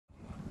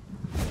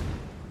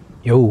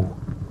Yo,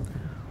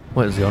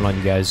 what is going on,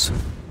 you guys?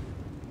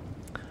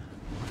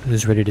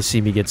 Who's ready to see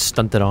me get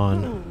stunted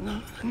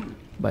on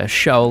by a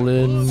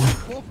Shaolin?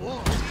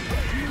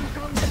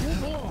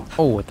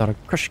 Oh, I thought I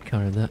crush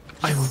countered that.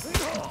 I'm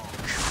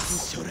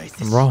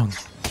wrong.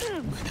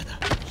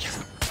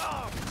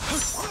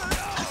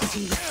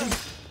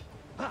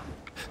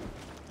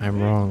 I'm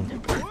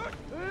wrong.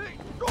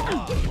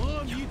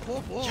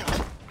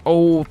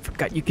 Oh,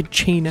 forgot you could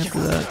chain after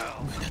that.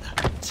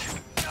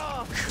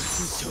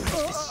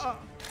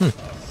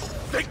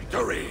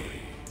 Victory!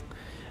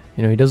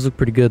 You know, he does look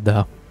pretty good,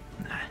 though.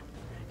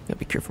 Gotta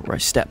be careful where I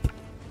step.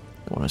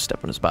 I don't want to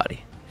step on his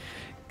body.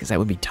 Because that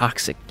would be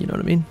toxic, you know what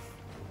I mean?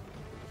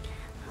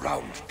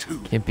 Round two.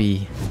 Can't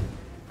be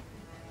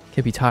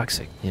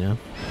toxic, you know?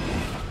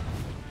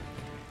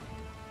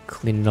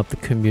 Cleaning up the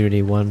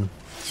community one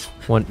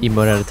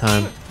emote at a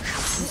time.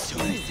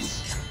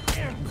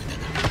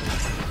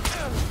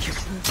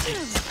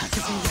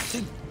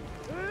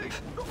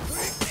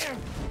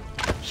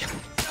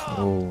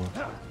 Oh.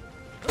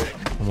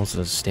 Almost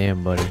a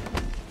stand, buddy.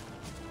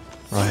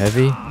 Raw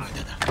heavy.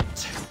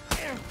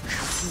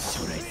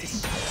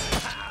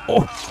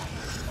 Oh!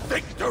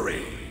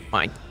 Victory!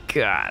 My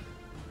god.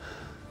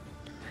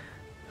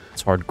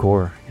 It's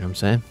hardcore, you know what I'm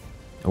saying?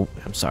 Oh,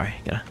 I'm sorry.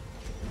 Gotta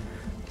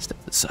step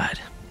to the side.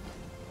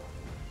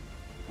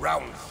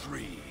 Round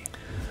three.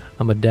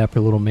 I'm a dapper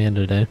little man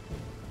today.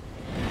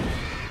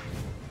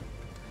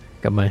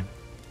 Got my,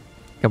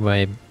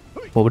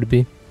 what would it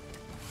be?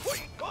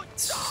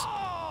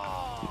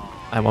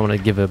 I want to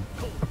give a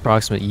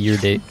approximate year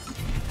date.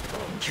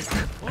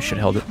 I should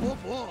have held it.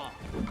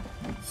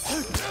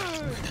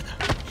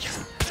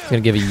 I'm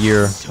gonna give a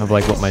year of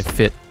like what my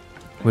fit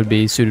would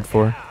be suited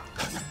for.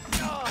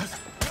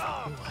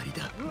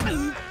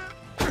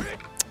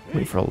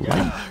 Wait for a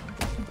light.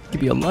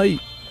 Give me a light.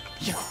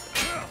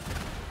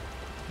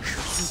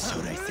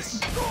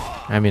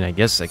 I mean, I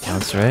guess that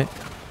counts, right?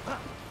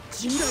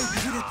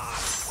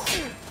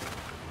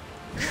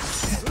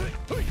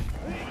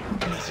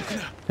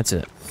 That's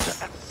it.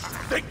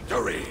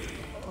 Victory!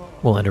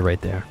 We'll end it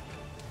right there.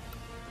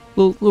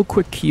 Little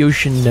quick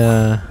Kyoshin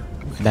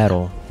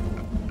battle.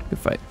 Good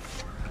fight.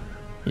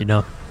 You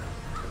know,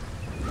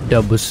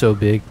 dub was so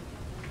big,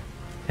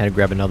 had to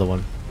grab another one.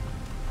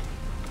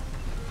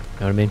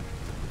 Know what I mean?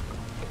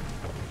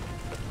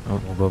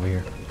 Oh, we'll go over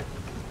here.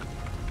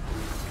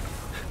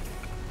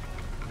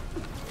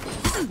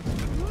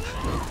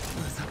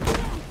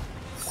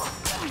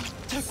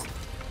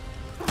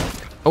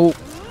 Oh!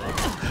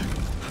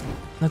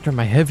 Not during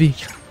my heavy.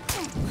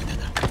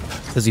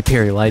 Does he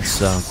parry lights,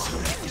 though?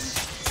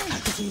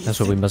 That's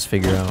what we must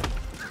figure out.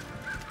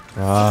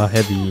 Ah,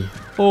 heavy.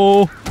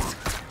 Oh!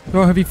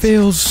 Raw heavy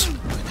fails!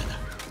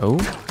 Oh?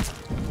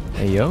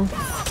 Hey, yo.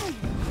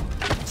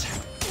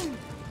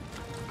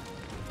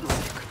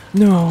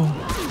 No!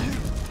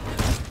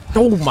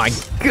 Oh my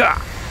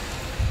god!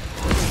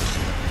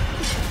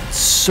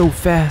 So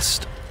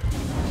fast!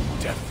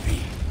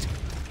 Defeat.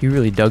 He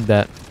really dug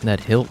that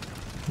hilt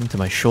into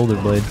my shoulder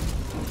blade.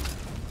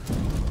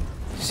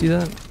 See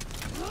that?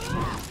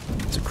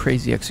 It's a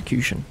crazy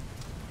execution.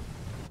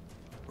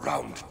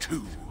 Round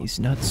two. He's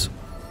nuts.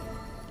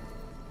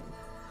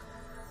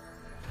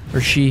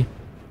 Or she.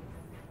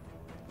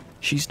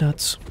 She's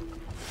nuts.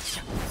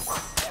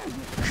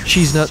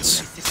 She's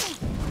nuts.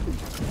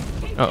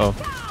 Uh-oh.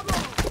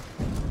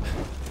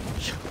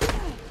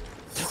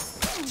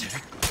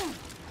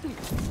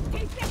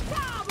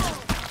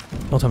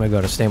 Don't tell me I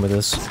gotta stand with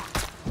this.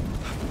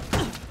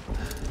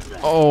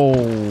 Oh,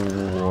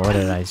 what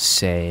did I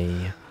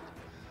say?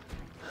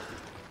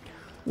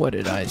 What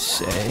did I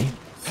say?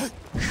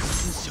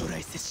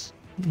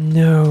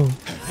 No.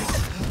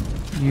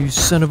 You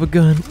son of a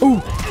gun.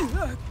 Oh!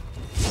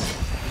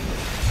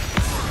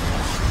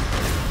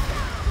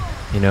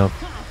 You know,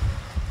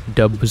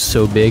 dub was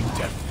so big,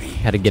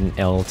 had to get an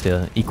L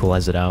to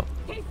equalize it out.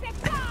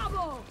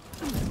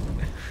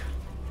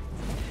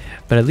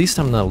 But at least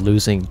I'm not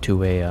losing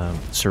to a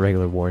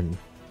regular warden.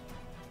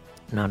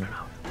 No.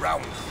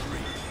 Round three.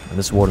 And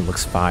this warden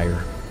looks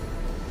fire.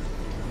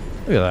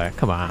 Look at that,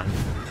 come on.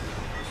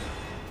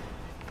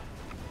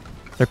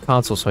 They're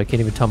consoles, so I can't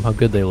even tell them how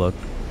good they look.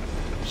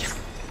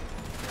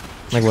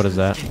 Like, what is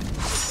that?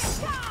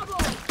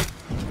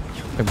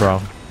 Hey,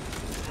 bro.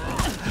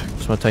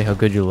 Just want to tell you how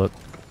good you look.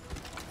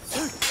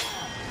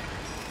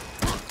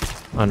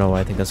 Oh no,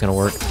 I think that's gonna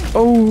work.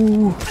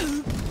 Oh!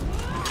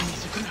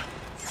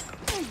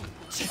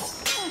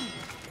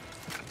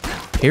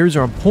 Hairs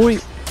are on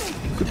point.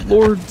 Good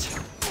lord.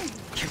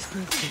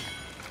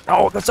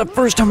 Oh, that's the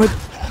first time the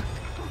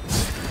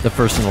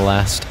first and the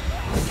last.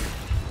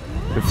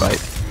 Good fight.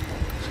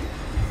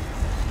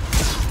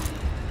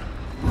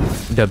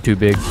 Dub too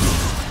big.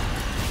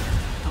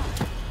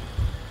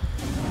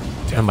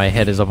 And my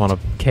head is up on a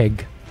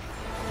keg.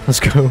 Let's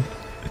go.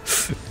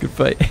 Good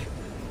fight.